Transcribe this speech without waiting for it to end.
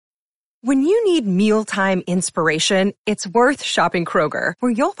When you need mealtime inspiration, it's worth shopping Kroger,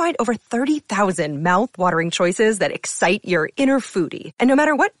 where you'll find over 30,000 mouth-watering choices that excite your inner foodie. And no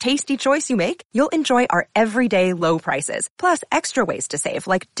matter what tasty choice you make, you'll enjoy our everyday low prices, plus extra ways to save,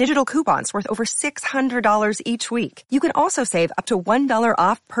 like digital coupons worth over $600 each week. You can also save up to $1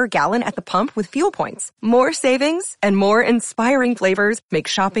 off per gallon at the pump with fuel points. More savings and more inspiring flavors make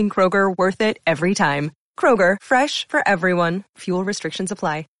shopping Kroger worth it every time. Kroger, fresh for everyone. Fuel restrictions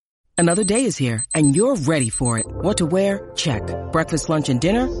apply. Another day is here, and you're ready for it. What to wear? Check. Breakfast, lunch, and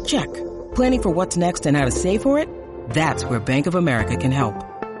dinner? Check. Planning for what's next and how to save for it? That's where Bank of America can help.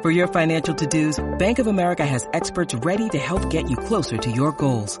 For your financial to-dos, Bank of America has experts ready to help get you closer to your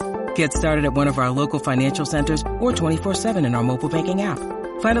goals. Get started at one of our local financial centers or 24/7 in our mobile banking app.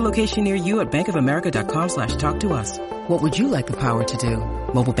 Find a location near you at bankofamerica.com/talktous. What would you like the power to do?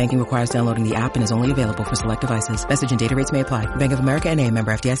 Mobile banking requires downloading the app and is only available for select devices. Message and data rates may apply. Bank of America N.A.,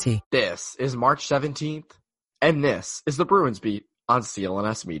 member FDIC. This is March 17th, and this is the Bruins Beat on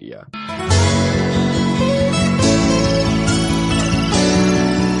CLNS Media.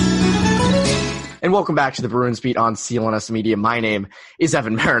 And welcome back to the Bruins Beat on CLNS Media. My name is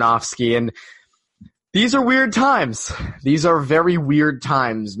Evan Marinofsky, and these are weird times. These are very weird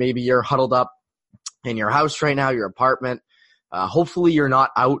times. Maybe you're huddled up in your house right now, your apartment. Hopefully you're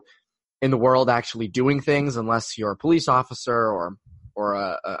not out in the world actually doing things unless you're a police officer or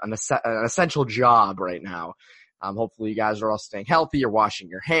an essential job right now. Hopefully you guys are all staying healthy. You're washing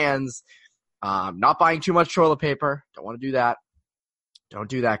your hands, not buying too much toilet paper. Don't want to do that. Don't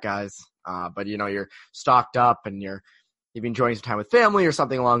do that, guys. But you're stocked up and you've been enjoying some time with family or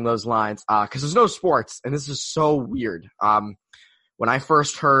something along those lines. Cause there's no sports, and this is so weird. When I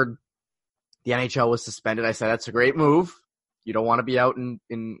first heard the NHL was suspended, I said, that's a great move. You don't want to be out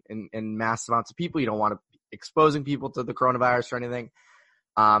in mass amounts of people. You don't want to be exposing people to the coronavirus or anything.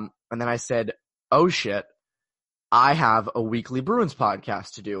 And then I said, oh shit, I have a weekly Bruins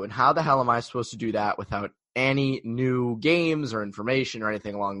podcast to do. And how the hell am I supposed to do that without any new games or information or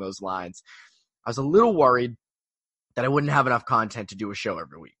anything along those lines? I was a little worried that I wouldn't have enough content to do a show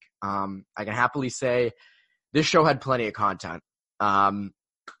every week. I can happily say this show had plenty of content.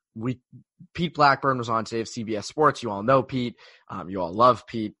 Pete Blackburn was on today of CBS Sports. You all know Pete. You all love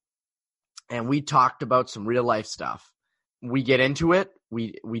Pete. And we talked about some real life stuff. We get into it.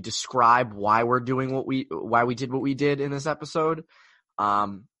 We describe why we're doing why we did what we did in this episode.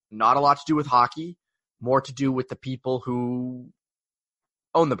 Not a lot to do with hockey, more to do with the people who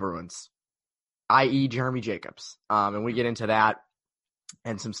own the Bruins, i.e. Jeremy Jacobs. And we get into that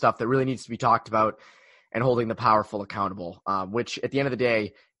and some stuff that really needs to be talked about and holding the powerful accountable, which at the end of the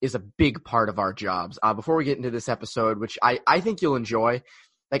day is a big part of our jobs. Before we get into this episode, which I think you'll enjoy,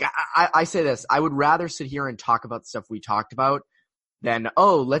 like I say this, I would rather sit here and talk about the stuff we talked about than,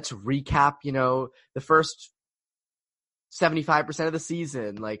 let's recap, the first 75% of the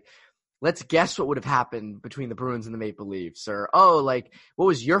season. Like, let's guess what would have happened between the Bruins and the Maple Leafs, or, what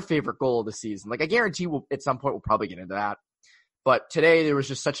was your favorite goal of the season? Like, I guarantee at some point we'll probably get into that. But today there was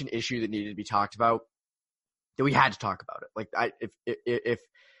just such an issue that needed to be talked about that we had to talk about it. Like, if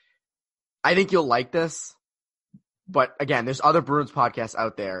I think you'll like this, but again, there's other Bruins podcasts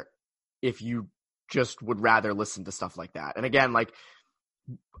out there if you just would rather listen to stuff like that. And again, like,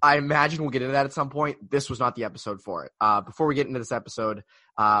 I imagine we'll get into that at some point. This was not the episode for it. Before we get into this episode,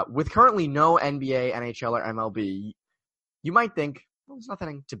 with currently no NBA, NHL, or MLB, you might think, well, there's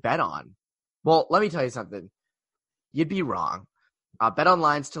nothing to bet on. Well, let me tell you something. You'd be wrong.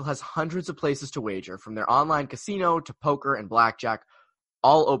 BetOnline still has hundreds of places to wager, from their online casino to poker and blackjack,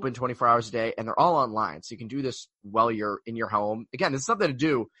 all open 24 hours a day, and they're all online. So you can do this while you're in your home. Again, this is something to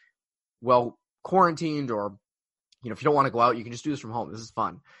do while quarantined, or, if you don't want to go out, you can just do this from home. This is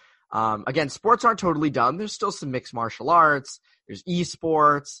fun. Again, sports aren't totally done. There's still some mixed martial arts. There's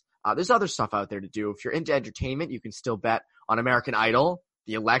esports. There's other stuff out there to do. If you're into entertainment, you can still bet on American Idol,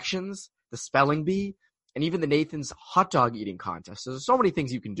 the elections, the spelling bee, and even the Nathan's hot dog eating contest. So there's so many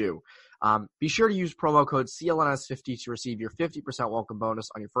things you can do. Be sure to use promo code CLNS50 to receive your 50% welcome bonus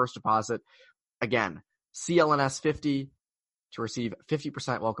on your first deposit. Again, CLNS50 to receive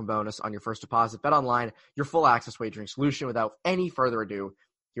 50% welcome bonus on your first deposit. BetOnline, your full access wagering solution. Without any further ado,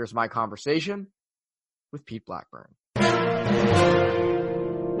 here's my conversation with Pete Blackburn.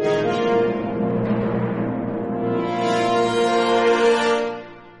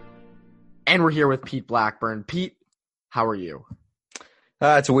 And we're here with Pete Blackburn. Pete, how are you?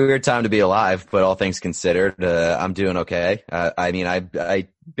 It's a weird time to be alive, but all things considered, I'm doing okay. I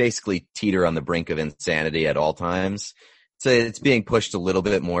basically teeter on the brink of insanity at all times. So it's being pushed a little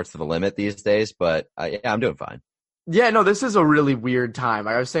bit more to the limit these days, but I'm doing fine. Yeah, no, this is a really weird time.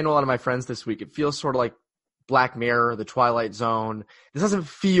 I was saying to a lot of my friends this week, it feels sort of like Black Mirror, The Twilight Zone. This doesn't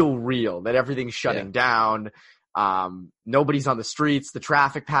feel real, that everything's shutting down. Nobody's on the streets. The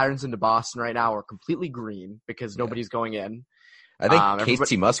traffic patterns into Boston right now are completely green because nobody's going in. I think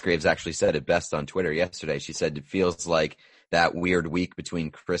Casey Musgraves actually said it best on Twitter yesterday. She said it feels like that weird week between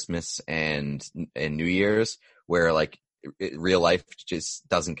Christmas and New Year's where like real life just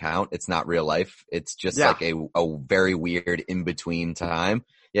doesn't count. It's not real life. It's just like a very weird in between time.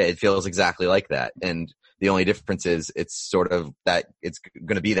 Yeah, it feels exactly like that. And the only difference is it's sort of that it's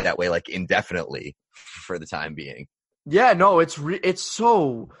going to be that way like indefinitely for the time being. Yeah, no, it's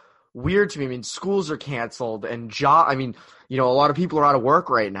so weird to me. I mean, schools are canceled and I mean, you know, a lot of people are out of work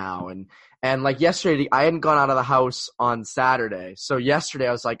right now. And like yesterday, I hadn't gone out of the house on Saturday. So yesterday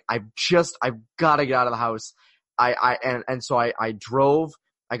I was like, I've got to get out of the house. So I drove,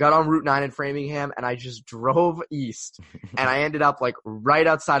 I got on Route 9 in Framingham and I just drove east and I ended up like right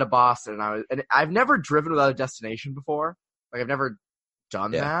outside of Boston. And I've never driven without a destination before. Like I've never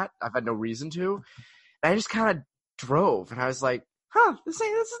done that. I've had no reason to. And I just kind of drove and I was like, this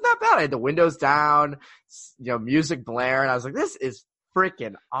is not bad. I had the windows down, you know, music blaring. I was like, this is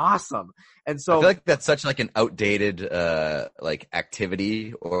freaking awesome. And so I feel like that's such like an outdated like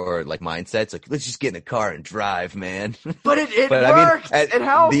activity or like mindset. It's like, let's just get in a car and drive, man. But it works. It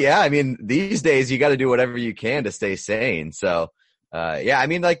helps. Yeah, I mean, these days you got to do whatever you can to stay sane. So yeah, I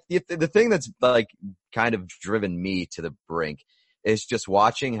mean, like the thing that's like kind of driven me to the brink is just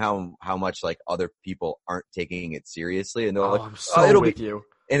watching how much like other people aren't taking it seriously, and they're like, I'm so with you.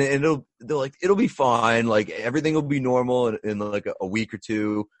 And they're like, it'll be fine. Like everything will be normal in like a week or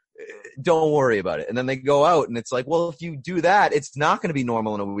two. Don't worry about it. And then they go out and it's like, well, if you do that, it's not going to be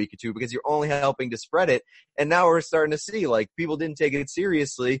normal in a week or two because you're only helping to spread it. And now we're starting to see like people didn't take it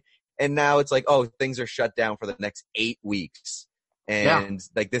seriously. And now it's like, oh, things are shut down for the next 8 weeks. And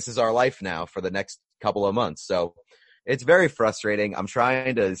like, this is our life now for the next couple of months. So it's very frustrating. I'm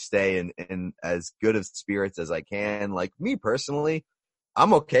trying to stay in as good of spirits as I can. Like me personally,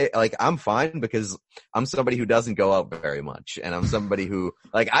 I'm okay. Like I'm fine because I'm somebody who doesn't go out very much. And I'm somebody who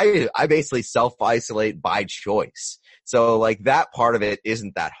like, I basically self-isolate by choice. So like that part of it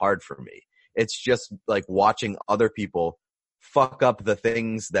isn't that hard for me. It's just like watching other people fuck up the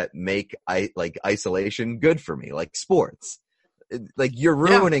things that make isolation good for me, like sports. Like you're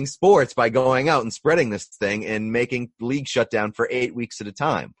ruining sports by going out and spreading this thing and making league shut down for 8 weeks at a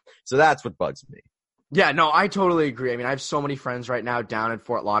time. So that's what bugs me. Yeah, no, I totally agree. I mean, I have so many friends right now down in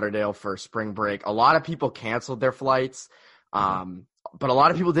Fort Lauderdale for spring break. A lot of people canceled their flights, but a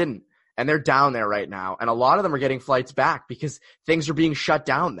lot of people didn't. And they're down there right now. And a lot of them are getting flights back because things are being shut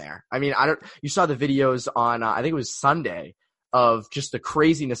down there. I mean, you saw the videos on, I think it was Sunday, of just the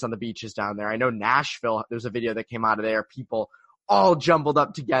craziness on the beaches down there. I know Nashville, there's a video that came out of there, people all jumbled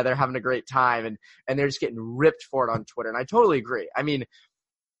up together, having a great time, and they're just getting ripped for it on Twitter. And I totally agree. I mean,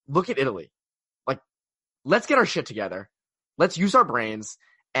 look at Italy. Let's get our shit together. Let's use our brains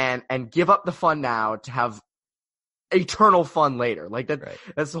and give up the fun now to have eternal fun later. Like that,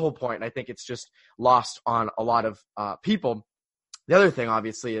 That's the whole point. And I think it's just lost on a lot of people. The other thing,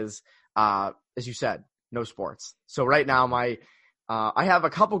 obviously, is as you said, no sports. So right now, I have a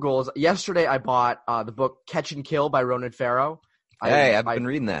couple goals. Yesterday, I bought the book Catch and Kill by Ronan Farrow. I've been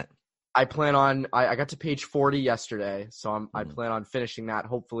reading that. I plan on. I got to page 40 yesterday, so I plan on finishing that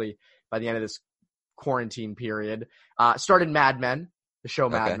hopefully by the end of this quarantine period. Started Mad Men, the show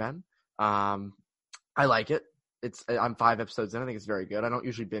Mad Men. I like it. I'm 5 episodes in. I think it's very good. I don't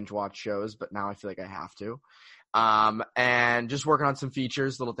usually binge watch shows, but now I feel like I have to. And just working on some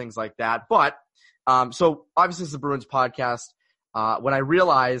features, little things like that. But so obviously it's the Bruins podcast. When I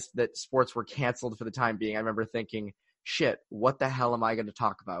realized that sports were canceled for the time being, I remember thinking, shit, what the hell am I going to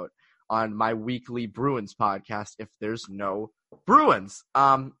talk about on my weekly Bruins podcast if there's no Bruins?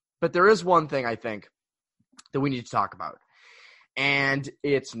 But there is one thing I think that we need to talk about. And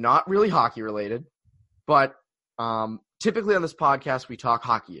it's not really hockey related, but typically on this podcast, we talk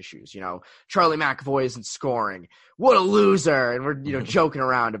hockey issues. You know, Charlie McAvoy isn't scoring. What a loser. And we're, joking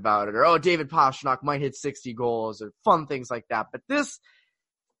around about it. Or, oh, David Pastrnak might hit 60 goals or fun things like that. But this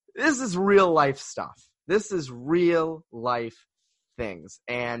is real life stuff. This is real life things.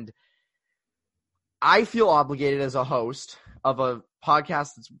 And I feel obligated as a host of a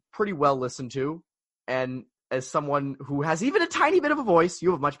podcast that's pretty well listened to, and as someone who has even a tiny bit of a voice.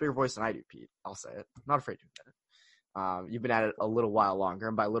 You have a much bigger voice than I do, Pete. I'll say it. I'm not afraid to admit it. You've been at it a little while longer,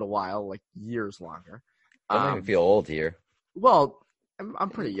 and by a little while, like years longer. Don't make me feel old here. Well, I'm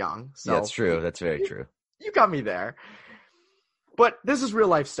pretty young. So yeah, that's true. That's very true. You got me there. But this is real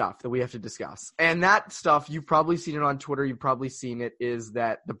life stuff that we have to discuss. And that stuff, you've probably seen it on Twitter, you've probably seen it, is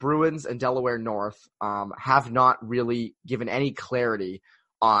that the Bruins and Delaware North have not really given any clarity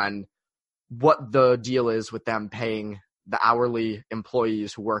on what the deal is with them paying the hourly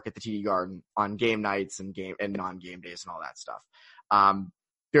employees who work at the TD Garden on game nights and non-game days and all that stuff.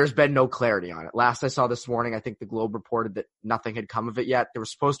 There's been no clarity on it. Last I saw this morning, I think the Globe reported that nothing had come of it yet. There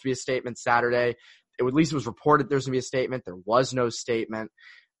was supposed to be a statement Saturday. At least it was reported there's going to be a statement. There was no statement.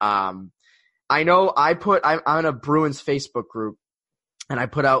 I know I'm in a Bruins Facebook group, and I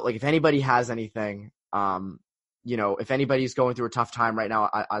put out, like, if anybody has anything, if anybody's going through a tough time right now,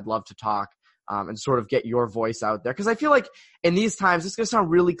 I'd love to talk and sort of get your voice out there. Because I feel like in these times, it's going to sound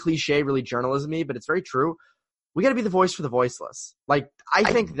really cliche, really journalism-y, but it's very true. We got to be the voice for the voiceless. Like, I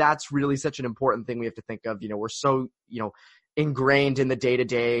think that's really such an important thing we have to think of. We're so, ingrained in the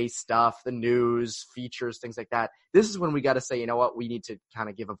day-to-day stuff, the news, features, things like that. This is when we got to say, you know what, we need to kind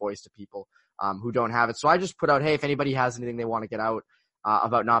of give a voice to people who don't have it. So I just put out, hey, if anybody has anything they want to get out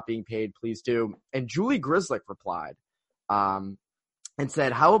about not being paid, please do. And Julie Grislick replied and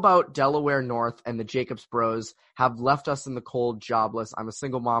said, how about Delaware North and the Jacobs Bros have left us in the cold, jobless? I'm a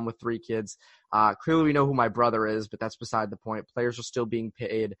single mom with 3 kids. Clearly we know who my brother is, but that's beside the point. Players are still being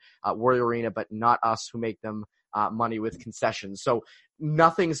paid at Warrior Arena, but not us who make them money with concessions. So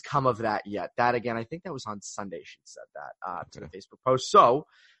nothing's come of that yet. That, again, I think that was on Sunday she said that to the Facebook post. So,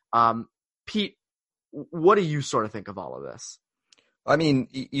 Pete, what do you sort of think of all of this? I mean,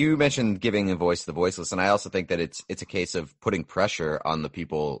 you mentioned giving a voice to the voiceless, and I also think that it's a case of putting pressure on the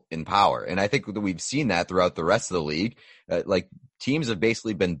people in power. And I think that we've seen that throughout the rest of the league. Teams have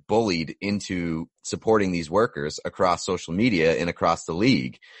basically been bullied into supporting these workers across social media and across the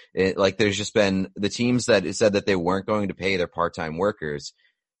league. There's just been the teams that said that they weren't going to pay their part-time workers.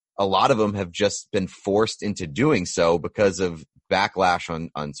 A lot of them have just been forced into doing so because of backlash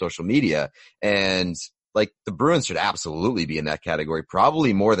on social media. And the Bruins should absolutely be in that category,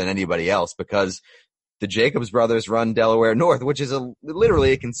 probably more than anybody else, because the Jacobs brothers run Delaware North, which is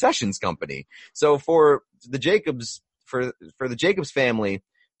literally a concessions company. So for the Jacobs family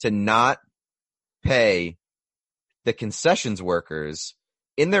to not pay the concessions workers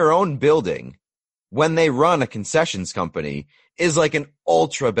in their own building when they run a concessions company is like an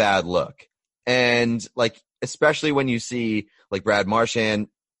ultra bad look. And especially when you see Brad Marchand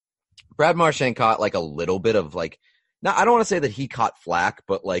caught a little bit of now I don't want to say that he caught flack,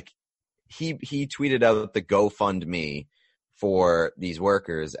 but he tweeted out the GoFundMe for these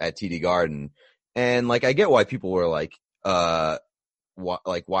workers at TD Garden. And I get why people were why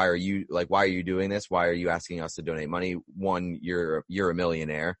are you doing this? Why are you asking us to donate money? One, you're a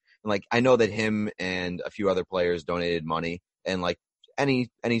millionaire. And I know that him and a few other players donated money, and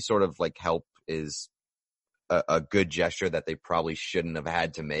any sort of help is a good gesture that they probably shouldn't have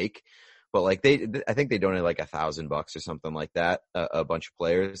had to make. But I think they donated $1,000 or something like that, a bunch of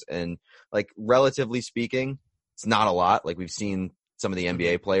players. And relatively speaking, it's not a lot. We've seen some of the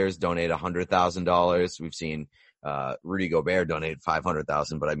NBA players donate $100,000. We've seen Rudy Gobert donated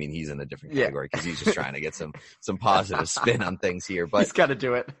 $500,000, but I mean, he's in a different category because he's just trying to get some positive spin on things here. But he's got to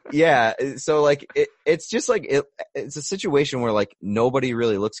do it. Yeah. So it's just it's a situation where nobody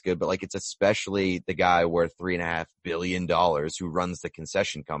really looks good, but it's especially the guy worth $3.5 billion who runs the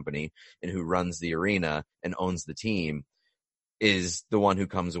concession company and who runs the arena and owns the team is the one who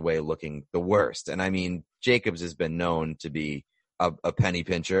comes away looking the worst. And I mean, Jacobs has been known to be a penny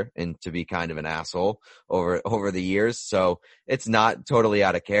pincher and to be kind of an asshole over the years. So it's not totally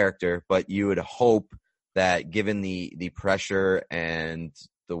out of character, but you would hope that given the pressure and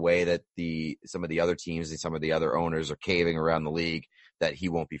the way that some of the other teams and some of the other owners are caving around the league, that he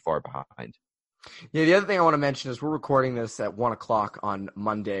won't be far behind. Yeah. The other thing I want to mention is we're recording this at 1:00 on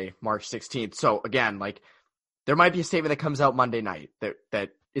Monday, March 16th. So again, there might be a statement that comes out Monday night that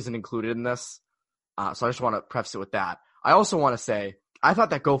isn't included in this. So I just want to preface it with that. I also want to say, I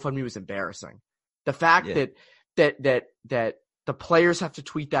thought that GoFundMe was embarrassing. The fact that the players have to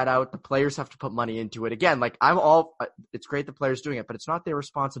tweet that out, the players have to put money into it. Again, it's great the players doing it, but it's not their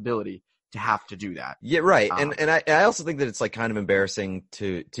responsibility to have to do that. Yeah, right. And I also think that it's kind of embarrassing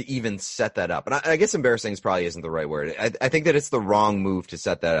to even set that up. And I guess embarrassing probably isn't the right word. I think that it's the wrong move to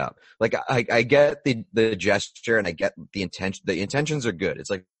set that up. I get the gesture and I get the intention. The intentions are good. It's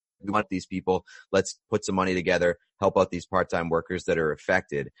we want these people. Let's put some money together, help out these part-time workers that are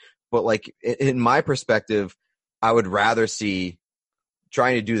affected. But in my perspective, I would rather see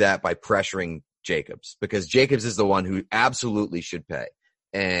trying to do that by pressuring Jacobs, because Jacobs is the one who absolutely should pay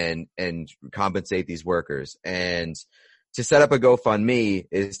and compensate these workers. And to set up a GoFundMe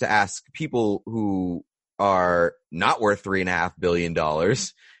is to ask people who are not worth $3.5 billion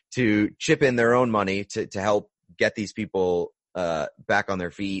to chip in their own money to help get these people back on their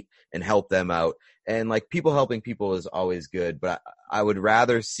feet and help them out. And like, people helping people is always good, but I would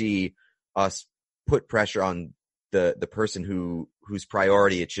rather see us put pressure on the person whose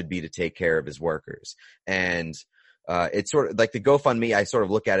priority it should be to take care of his workers. And it's sort of like the GoFundMe, I sort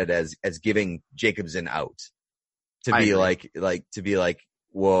of look at it as giving Jacobs an out to be like,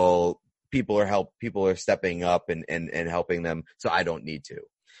 well, people are stepping up and helping them, so I don't need to.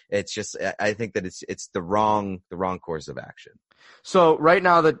 It's just, I think that it's the wrong course of action. So right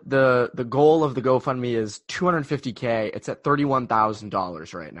now the goal of the GoFundMe is $250K. It's at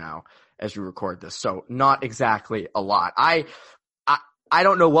 $31,000 right now as we record this. So not exactly a lot. I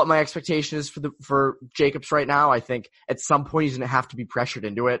don't know what my expectation is for Jacobs right now. I think at some point he's going to have to be pressured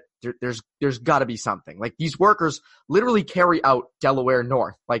into it. There's got to be something. Like, these workers literally carry out Delaware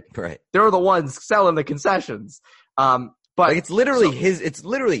North. Like, right. They're the ones selling the concessions. But like, it's literally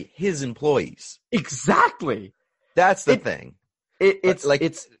his employees. Exactly. That's the thing.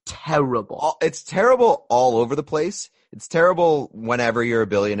 It's terrible. It's terrible all over the place. It's terrible whenever you're a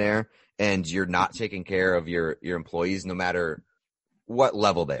billionaire and you're not taking care of your employees, no matter what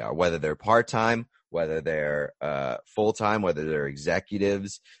level they are, whether they're part-time, whether they're full-time, whether they're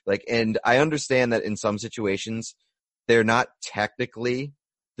executives. Like, and I understand that in some situations they're not technically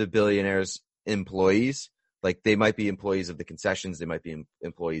the billionaire's employees. Like, they might be employees of the concessions, they might be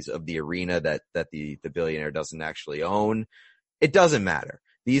employees of the arena that the billionaire doesn't actually own. It doesn't matter.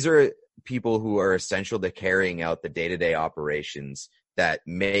 These are people who are essential to carrying out the day-to-day operations that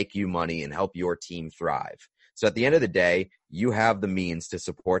make you money and help your team thrive. So at the end of the day, you have the means to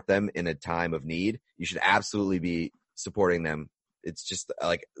support them in a time of need. You should absolutely be supporting them. It's just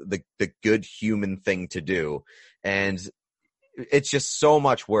like the good human thing to do. And it's just so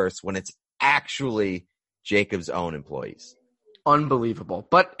much worse when it's actually Jacobs' own employees. Unbelievable.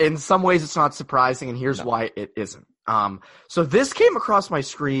 But in some ways it's not surprising, and here's why it isn't. So this came across my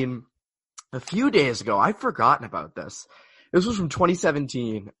screen a few days ago. I'd forgotten about this. This was from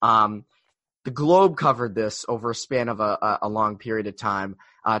 2017. The Globe covered this over a span of a long period of time.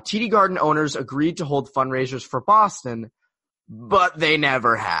 TD Garden owners agreed to hold fundraisers for Boston, but they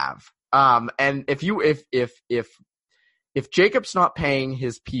never have. And if Jacobs not paying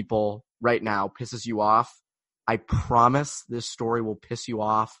his people right now pisses you off, I promise this story will piss you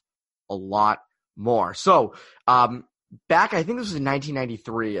off a lot more. So, back, I think this was in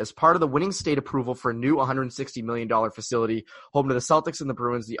 1993, as part of the winning state approval for a new $160 million facility home to the Celtics and the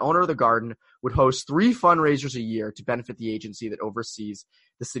Bruins, the owner of the Garden would host 3 fundraisers a year to benefit the agency that oversees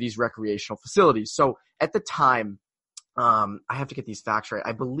the city's recreational facilities. So at the time, I have to get these facts right.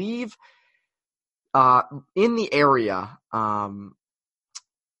 I believe in the area,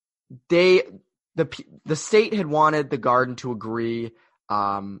 the state had wanted the Garden to agree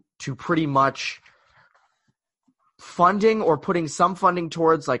to pretty much funding or putting some funding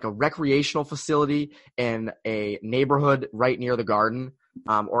towards like a recreational facility in a neighborhood right near the Garden,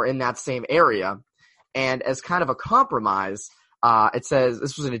 or in that same area. And as kind of a compromise, it says,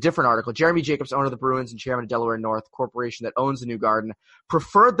 this was in a different article, Jeremy Jacobs, owner of the Bruins and chairman of Delaware North Corporation that owns the new Garden,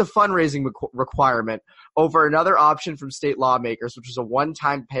 preferred the fundraising requirement over another option from state lawmakers, which was a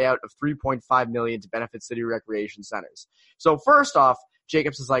one-time payout of $3.5 million to benefit city recreation centers. So first off,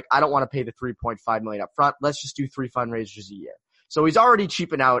 Jacobs is like, I don't want to pay the $3.5 million up front. Let's just do 3 fundraisers a year. So he's already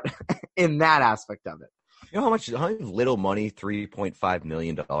cheaping out in that aspect of it. You know how little money $3.5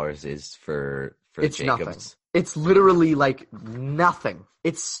 million is for it's Jacobs? Nothing. It's literally like nothing.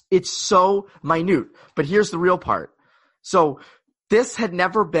 It's so minute. But here's the real part. So this had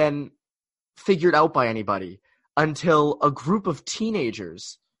never been figured out by anybody until a group of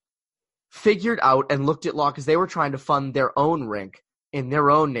teenagers figured out and looked at law, because they were trying to fund their own rink in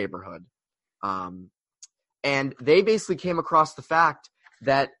their own neighborhood. And they basically came across the fact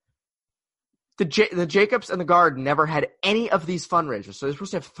that the Jacobs and the Garden never had any of these fundraisers. So they're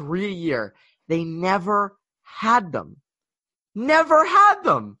supposed to have 3 a year. They never had them. Never had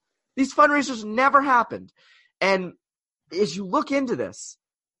them. These fundraisers never happened. And as you look into this,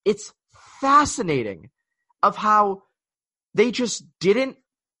 it's fascinating of how they just didn't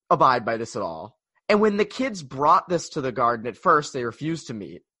abide by this at all. And when the kids brought this to the Garden at first, they refused to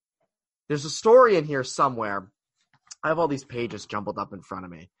meet. There's a story in here somewhere. I have all these pages jumbled up in front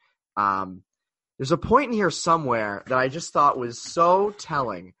of me. There's a point in here somewhere that I just thought was so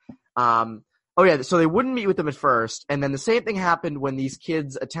telling. So they wouldn't meet with them at first, and then the same thing happened when these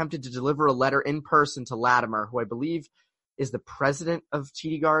kids attempted to deliver a letter in person to Latimer, who I believe is the president of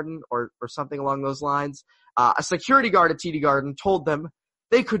TD Garden or something along those lines. A security guard at TD Garden told them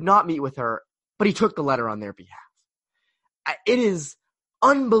they could not meet with her, but he took the letter on their behalf. It is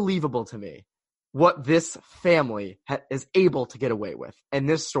unbelievable to me what this family is able to get away with. And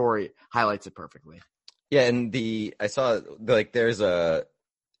this story highlights it perfectly. Yeah. And I saw like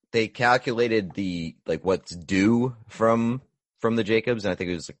they calculated what's due from the Jacobs. And I think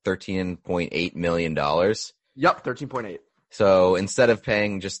it was like $13.8 million. Yep. 13.8. So instead of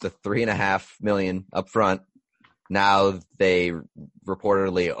paying just the $3.5 million up front, now they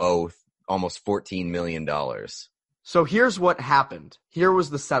reportedly owe almost $14 million. So here's what happened. Here was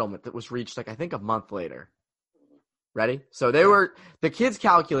the settlement that was reached, I think a month later. Ready? So the kids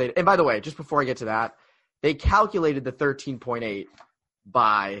calculated, and by the way, just before I get to that, they calculated the 13.8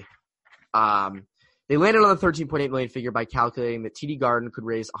 by, they landed on the 13.8 million figure by calculating that TD Garden could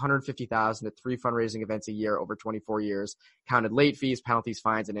raise $150,000 at 3 fundraising events a year over 24 years, counted late fees, penalties,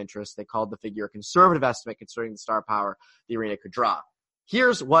 fines, and interest. They called the figure a conservative estimate considering the star power the arena could draw.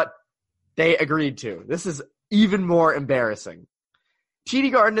 Here's what they agreed to. This is even more embarrassing.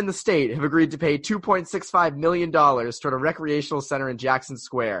 TD Garden and the state have agreed to pay $2.65 million toward a recreational center in Jackson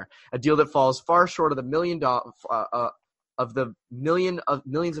Square, a deal that falls far short of the millions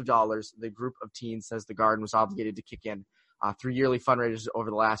of dollars the group of teens says the Garden was obligated to kick in through yearly fundraisers over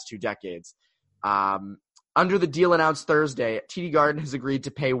the last 2 decades. Under the deal announced Thursday, TD Garden has agreed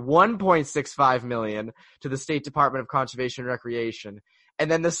to pay $1.65 million to the State Department of Conservation and Recreation. And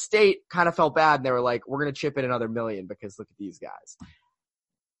then the state kind of felt bad, and they were like, we're going to chip in another $1 million because look at these guys.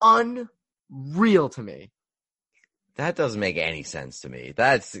 Unreal to me. That doesn't make any sense to me.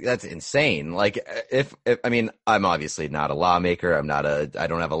 That's insane. Like if I mean, I'm obviously not a lawmaker. I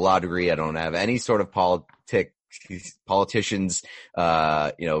don't have a law degree. I don't have any sort of politicians,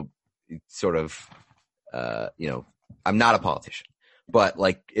 I'm not a politician. But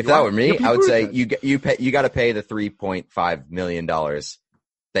like, if that were me, I would say you got to pay the $3.5 million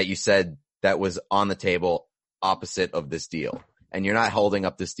that you said that was on the table opposite of this deal, and you're not holding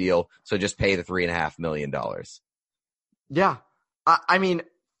up this deal, so just pay the $3.5 million. Yeah, I mean,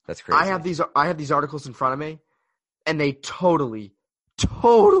 that's crazy. I have these articles in front of me, and they totally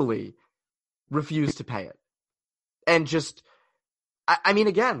refuse to pay it, and just, I mean,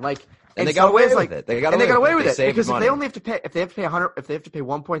 again, like. And they got away with it. They got away with it because if they have to pay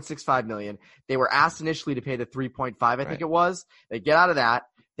 $1.65 million, they were asked initially to pay the 3.5. I think it was. They get out of that.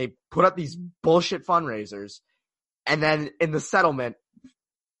 They put up these bullshit fundraisers, and then in the settlement,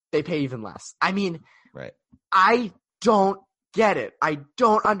 they pay even less. I mean, right. I don't get it. I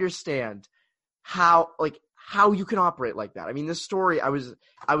don't understand how you can operate like that. I mean, this story,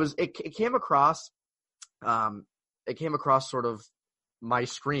 it came across sort of my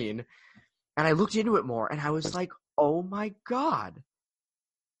screen, and I looked into it more, and I was like, oh my God,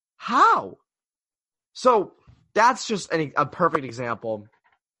 how? So that's just a perfect example.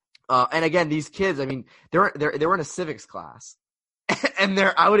 And again, these kids, I mean, they were in a civics class, and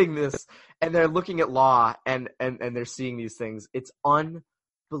they're outing this, and they're looking at law, and they're seeing these things. It's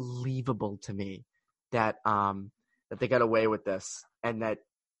unbelievable to me that they got away with this, and that,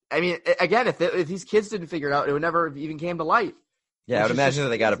 I mean, again, if these kids didn't figure it out, it would never have even came to light. Yeah, I would imagine that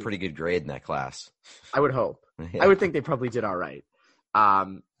they got a pretty good grade in that class. I would hope. Yeah. I would think they probably did all right.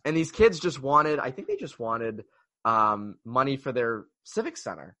 And these kids just wanted money for their civic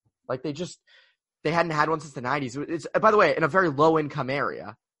center. Like they hadn't had one since the 90s. It's, by the way, in a very low income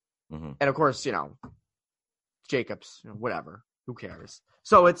area. Mm-hmm. And of course, Jacobs, whatever, who cares?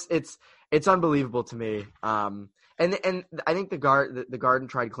 So it's unbelievable to me. And I think the Garden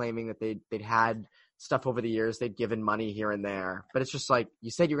tried claiming that they'd had stuff over the years. They'd given money here and there, but it's just like,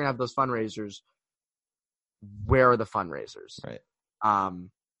 you said you're going to have those fundraisers. Where are the fundraisers? Right.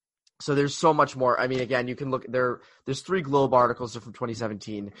 So there's so much more. I mean, again, you can look there. There's 3 Globe articles from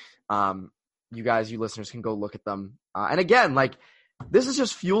 2017. You listeners can go look at them. And again, like, this is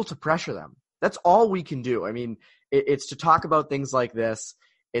just fuel to pressure them. That's all we can do. I mean, it's to talk about things like this.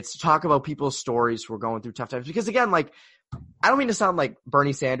 It's to talk about people's stories who are going through tough times. Because again, like, I don't mean to sound like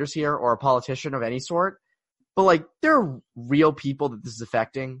Bernie Sanders here or a politician of any sort, but like, there are real people that this is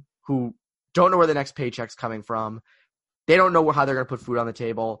affecting who don't know where the next paycheck's coming from. They don't know how they're going to put food on the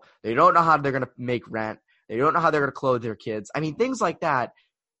table. They don't know how they're going to make rent. They don't know how they're going to clothe their kids. I mean, things like that.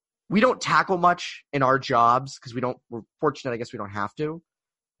 We don't tackle much in our jobs because we're fortunate. I guess we don't have to.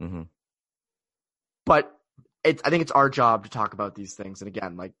 Mm-hmm. But I think it's our job to talk about these things. And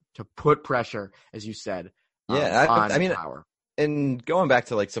again, like, to put pressure, as you said, I mean, power. And going back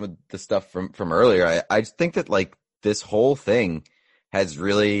to like some of the stuff from earlier, I think that like this whole thing has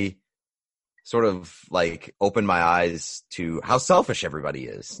really sort of like opened my eyes to how selfish everybody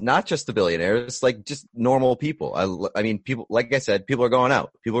is. Not just the billionaires, like just normal people. I mean, people, like I said, people are going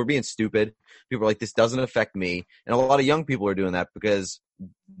out. People are being stupid. People are like, this doesn't affect me. And a lot of young people are doing that because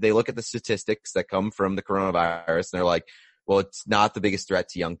they look at the statistics that come from the coronavirus and they're like, well, it's not the biggest threat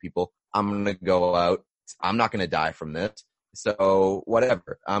to young people. I'm going to go out. I'm not going to die from this. So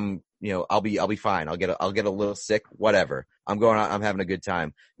whatever. I'll be fine. I'll get a little sick, whatever. I'm going out. I'm having a good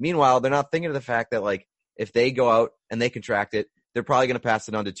time. Meanwhile, they're not thinking of the fact that like, if they go out and they contract it, they're probably going to pass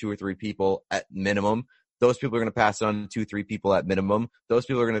it on to 2 or 3 people at minimum. Those people are going to pass it on to 2, 3 people at minimum. Those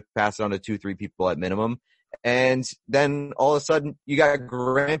people are going to pass it on to 2, 3 people at minimum. And then all of a sudden you got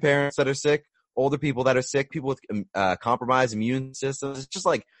grandparents that are sick, older people that are sick, people with compromised immune systems. It's just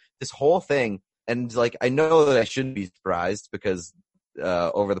like this whole thing. And like, I know that I shouldn't be surprised because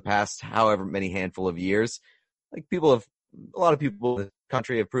over the past however many handful of years, like a lot of people in the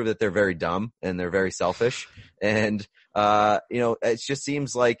country have proved that they're very dumb and they're very selfish. And, it just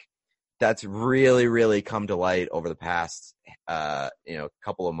seems like that's really, really come to light over the past,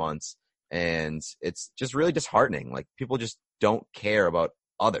 couple of months. And it's just really disheartening. Like people just don't care about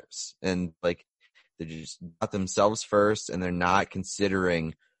others and like they're just not themselves first and they're not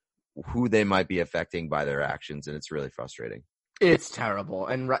considering who they might be affecting by their actions. And it's really frustrating. It's terrible.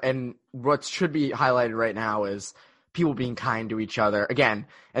 And what should be highlighted right now is people being kind to each other again.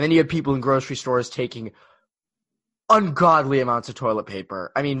 And then you have people in grocery stores taking ungodly amounts of toilet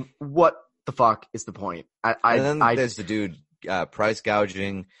paper. I mean, what the fuck is the point? And then there's the dude price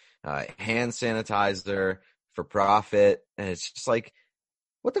gouging, hand sanitizer for profit. And it's just like,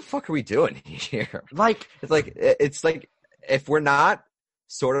 what the fuck are we doing here? It's like if we're not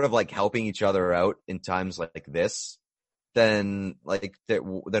sort of like helping each other out in times like this, then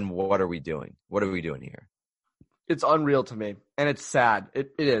what are we doing? What are we doing here? It's unreal to me, and it's sad.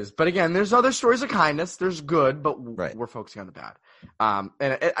 It is. But again, there's other stories of kindness. There's good, but right. We're focusing on the bad.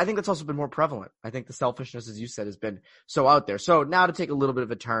 And I think that's also been more prevalent. I think the selfishness, as you said, has been so out there. So now to take a little bit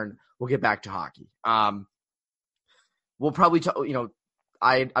of a turn, we'll get back to hockey. We'll probably,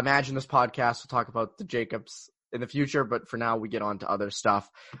 I imagine this podcast will talk about the Jacobs in the future, but for now we get on to other stuff.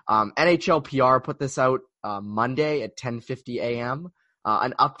 NHL PR put this out Monday at 10:50 a.m.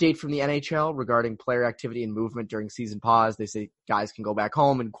 An update from the NHL regarding player activity and movement during season pause. They say guys can go back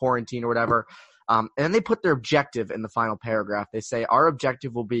home and quarantine or whatever. And then they put their objective in the final paragraph. They say, our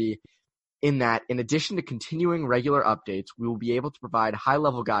objective will be in that, in addition to continuing regular updates, we will be able to provide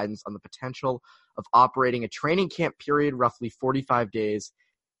high-level guidance on the potential of operating a training camp period roughly 45 days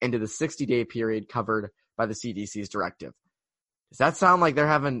into the 60-day period covered by the CDC's directive. Does that sound like they're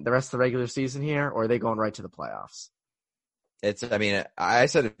having the rest of the regular season here, or are they going right to the playoffs? I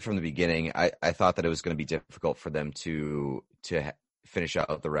said it from the beginning. I thought that it was going to be difficult for them to finish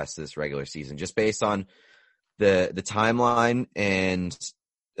out the rest of this regular season, just based on the timeline. And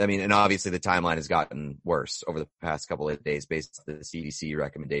obviously the timeline has gotten worse over the past couple of days based on the CDC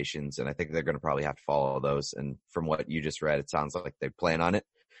recommendations. And I think they're going to probably have to follow those. And from what you just read, it sounds like they plan on it.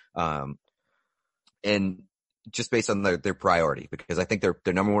 And just based on their priority, because I think their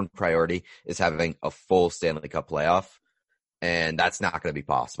number one priority is having a full Stanley Cup playoff. And that's not going to be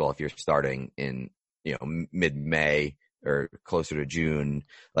possible if you're starting in, mid-May or closer to June.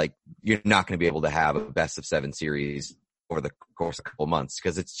 Like, you're not going to be able to have a best of 7 series over the course of a couple months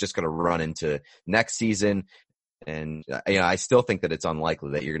because it's just going to run into next season. And, I still think that it's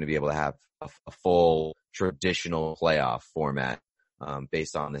unlikely that you're going to be able to have a full traditional playoff format,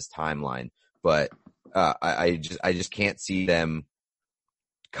 based on this timeline. But, I just can't see them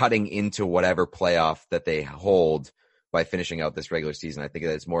cutting into whatever playoff that they hold by finishing out this regular season. I think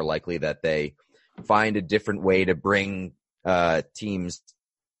that it's more likely that they find a different way to bring teams,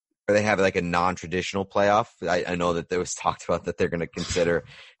 or they have like a non-traditional playoff. I know that there was talked about that they're going to consider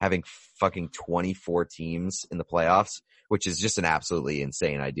having fucking 24 teams in the playoffs, which is just an absolutely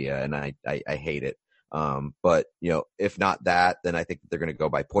insane idea, and I hate it. But if not that, then I think they're going to go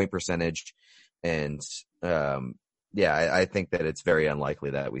by point percentage, and I think that it's very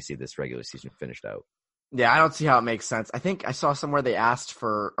unlikely that we see this regular season finished out. Yeah, I don't see how it makes sense. I think I saw somewhere they asked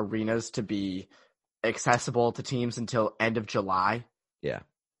for arenas to be accessible to teams until end of July. Yeah.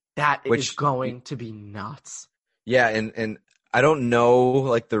 That is going to be nuts. Yeah, and I don't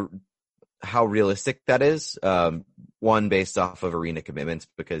know how realistic that is. One, based off of arena commitments,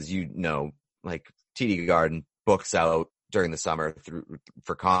 because TD Garden books out during the summer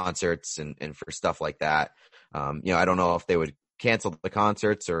for concerts and for stuff like that. I don't know if they would cancel the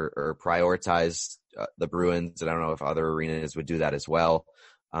concerts or prioritize the Bruins, and I don't know if other arenas would do that as well.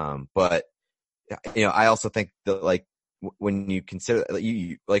 But I also think that when you consider that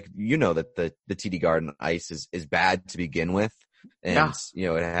you know that the TD Garden ice is bad to begin with, and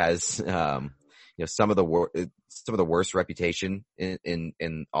it has some of the worst reputation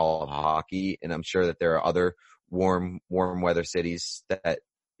in all of hockey, and I'm sure that there are other warm weather cities that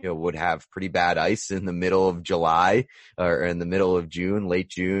would have pretty bad ice in the middle of July or in the middle of June, late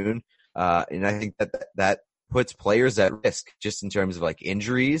June, and I think that puts players at risk just in terms of like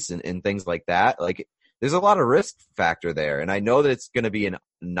injuries and things like that. Like, there's a lot of risk factor there. And I know that it's going to be a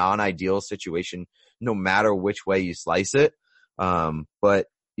non-ideal situation no matter which way you slice it. But,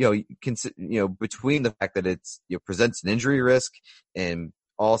 between the fact that it's, presents an injury risk and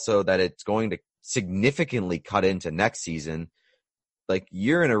also that it's going to significantly cut into next season, like,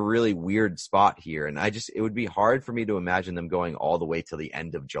 you're in a really weird spot here. And it would be hard for me to imagine them going all the way till the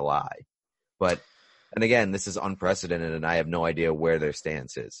end of July. And again, this is unprecedented and I have no idea where their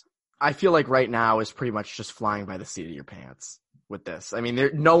stance is. I feel like right now is pretty much just flying by the seat of your pants with this. I mean,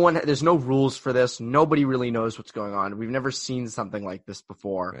 there's no rules for this. Nobody really knows what's going on. We've never seen something like this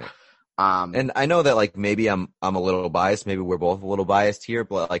before. Right. And I know that like maybe I'm a little biased. Maybe we're both a little biased here,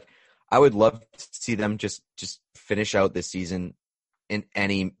 but like I would love to see them just finish out this season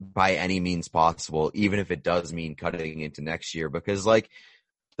by any means possible, even if it does mean cutting into next year, because like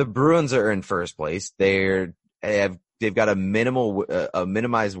the Bruins are in first place. They've got a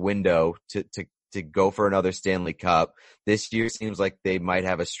minimized window to go for another Stanley Cup. This year seems like they might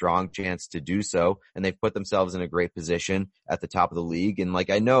have a strong chance to do so, and they've put themselves in a great position at the top of the league. And like,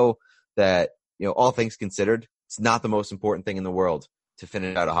 I know that, all things considered, it's not the most important thing in the world to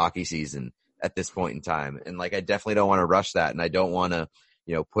finish out a hockey season at this point in time. And like, I definitely don't want to rush that. And I don't want to,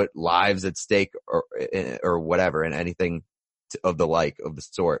 put lives at stake or whatever, and anything of the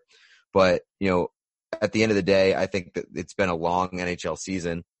sort. But, at the end of the day, I think that it's been a long NHL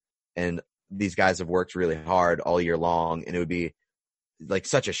season and these guys have worked really hard all year long, and it would be like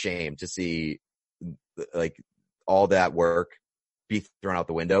such a shame to see like all that work be thrown out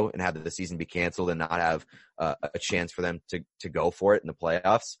the window and have the season be canceled and not have a chance for them to go for it in the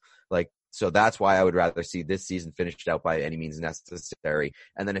playoffs. Like, so that's why I would rather see this season finished out by any means necessary.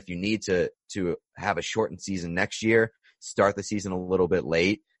 And then if you need to have a shortened season next year, start the season a little bit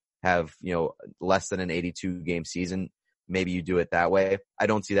late, have, less than an 82 game season, maybe you do it that way. I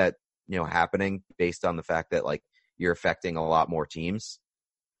don't see that, happening based on the fact that like you're affecting a lot more teams.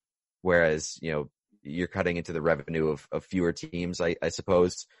 Whereas, you're cutting into the revenue of fewer teams, I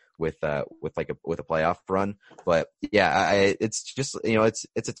suppose, with a playoff run. But yeah, it's just,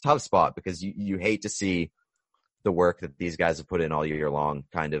 it's a tough spot because you hate to see the work that these guys have put in all year long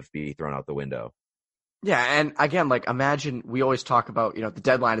kind of be thrown out the window. Yeah. And again, like, imagine we always talk about, the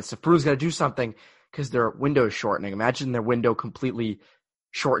deadline. It's if Bruins got to do something because their window is shortening. Imagine their window completely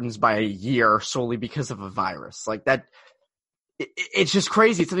shortens by a year solely because of a virus like that. It's just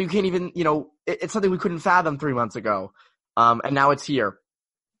crazy. It's something you can't even, it's something we couldn't fathom 3 months ago. And now it's here.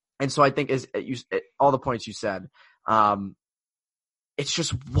 And so I think all the points you said, it's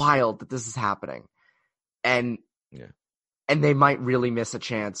just wild that this is happening. And they might really miss a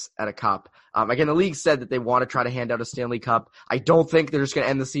chance at a cup. Again, the league said that they want to try to hand out a Stanley Cup. I don't think they're just going to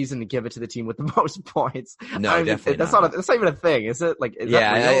end the season and give it to the team with the most points. No, definitely that's not. That's not even a thing, is it? Like, I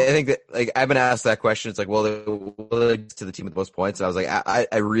think that like I've been asked that question. It's like, well, to the team with the most points. And I was like,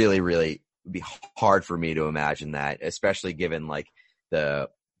 I really, really would be hard for me to imagine that, especially given like the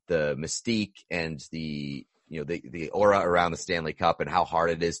mystique and the aura around the Stanley Cup and how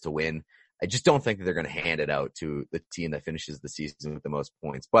hard it is to win. I just don't think that they're going to hand it out to the team that finishes the season with the most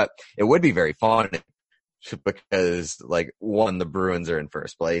points. But it would be very fun because, like, one, the Bruins are in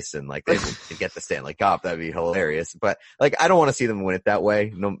first place and, like, they would get the Stanley Cup. That'd be hilarious. But, like, I don't want to see them win it that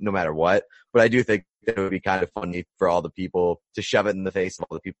way, no matter what. But I do think it would be kind of funny for all the people to shove it in the face of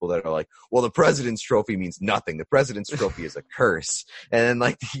all the people that are like, well, the President's Trophy means nothing. The President's Trophy is a curse. And then,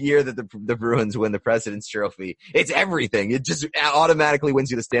 like, the year that the Bruins win the President's Trophy, it's everything. It just automatically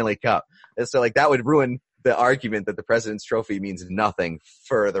wins you the Stanley Cup. And so, like, that would ruin the argument that the President's Trophy means nothing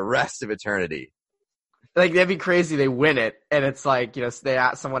for the rest of eternity. Like, that'd be crazy. They win it, and it's like,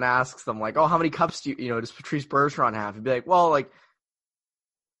 someone asks them, like, oh, how many cups does Patrice Bergeron have? He'd be like, well, like,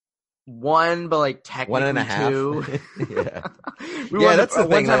 one, but like technically 1.5. Yeah. Yeah, that's the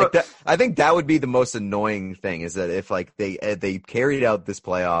thing. Like, I think that would be the most annoying thing is that if like they carried out this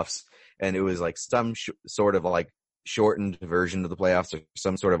playoffs and it was like some sort of like shortened version of the playoffs or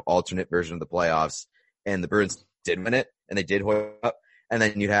some sort of alternate version of the playoffs, and the Bruins did win it and they did hold up, and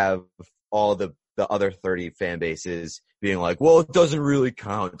then you'd have all the other 30 fan bases being like, well, it doesn't really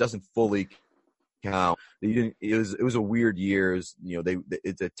count. It doesn't fully count. It was a weird year.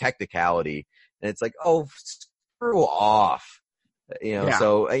 It's a technicality, and it's like, oh, screw off. Yeah.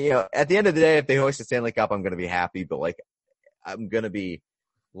 So, at the end of the day, if they hoist the Stanley Cup, I'm going to be happy, but like, I'm going to be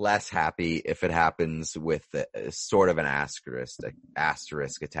less happy if it happens with sort of an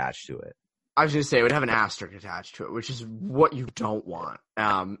asterisk attached to it. I was going to say it would have an asterisk attached to it, which is what you don't want.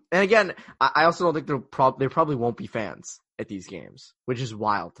 And again, I also don't think they probably won't be fans at these games, which is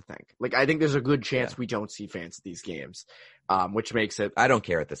wild to think. Like, I think there's a good chance we don't see fans at these games, which makes it. I don't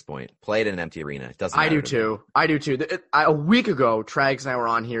care at this point. Play it in an empty arena. It doesn't matter. I do too. A week ago, Trags and I were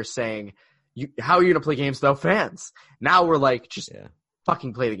on here saying, how are you going to play games without fans? Now we're like, just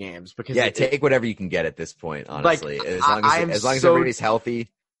fucking play the games because take whatever you can get at this point. Honestly, like, as long as everybody's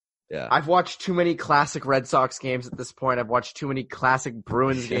healthy. Yeah. I've watched too many classic Red Sox games at this point. I've watched too many classic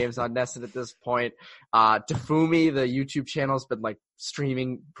Bruins games on Nesson at this point. Tafumi, the YouTube channel, has been like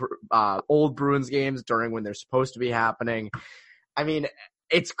streaming old Bruins games during when they're supposed to be happening. I mean,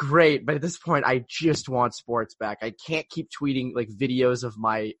 it's great, but at this point, I just want sports back. I can't keep tweeting like videos of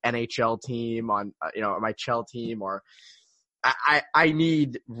my NHL team on, my Chell team, or I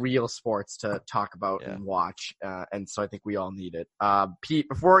need real sports to talk about and watch. And so I think we all need it. Pete,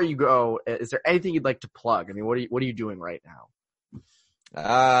 before you go, is there anything you'd like to plug? I mean, what are you doing right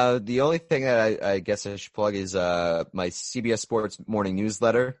now? The only thing that I guess I should plug is my CBS Sports morning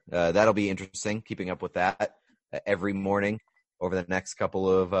newsletter. That'll be interesting, keeping up with that every morning over the next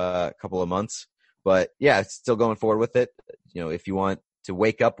couple of months. But yeah, still going forward with it. If you want to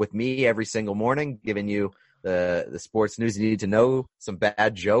wake up with me every single morning, giving you the sports news you need to know, some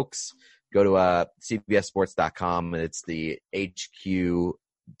bad jokes, go to cbssports.com, and it's the HQ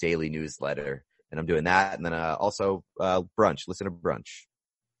daily newsletter. And I'm doing that. And then also brunch. Listen to brunch.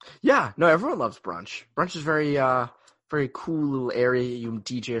 Yeah, no, everyone loves brunch. Brunch is very cool little area. You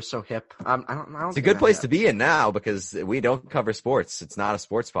DJ are so hip. I don't it's a good place to be in now because we don't cover sports. It's not a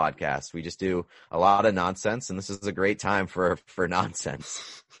sports podcast. We just do a lot of nonsense, and this is a great time for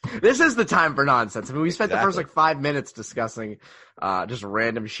nonsense. This is the time for nonsense. I mean, we spent the first 5 minutes discussing just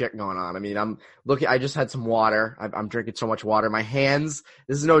random shit going on. I mean, I just had some water. I'm drinking so much water. My hands,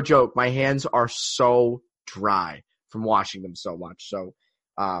 this is no joke, my hands are so dry from washing them so much. So,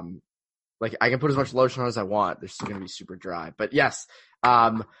 I can put as much lotion on as I want. They're still going to be super dry. But yes,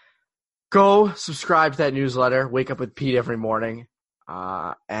 go subscribe to that newsletter. Wake up with Pete every morning.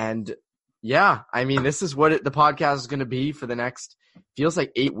 And yeah, I mean, this is what the podcast is going to be for the next, feels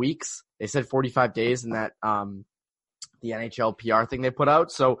like 8 weeks. They said 45 days in that, the NHL PR thing they put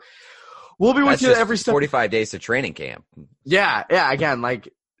out. So we'll be with you every step. 45 days to training camp. Yeah. Again,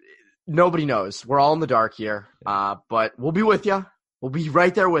 nobody knows. We're all in the dark here. But we'll be with you. We'll be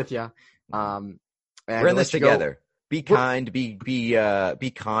right there with you. And we're in this together. Be kind,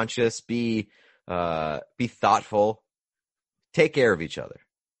 be conscious, be thoughtful. Take care of each other.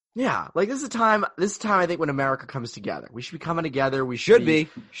 Yeah, this is a time I think when America comes together. We should be coming together. We should be.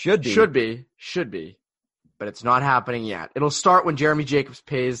 But it's not happening yet. It'll start when Jeremy Jacobs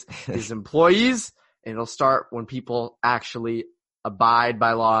pays his employees, and it'll start when people actually abide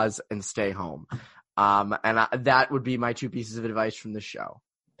by laws and stay home. That would be my 2 pieces of advice from the show.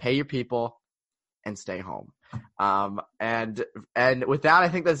 Pay your people and stay home. And with that, I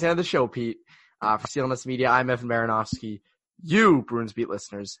think that's the end of the show, Pete. For CLNS Media, I'm Evan Baranovsky. You, Bruins Beat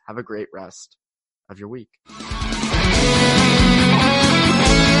listeners, have a great rest of your week.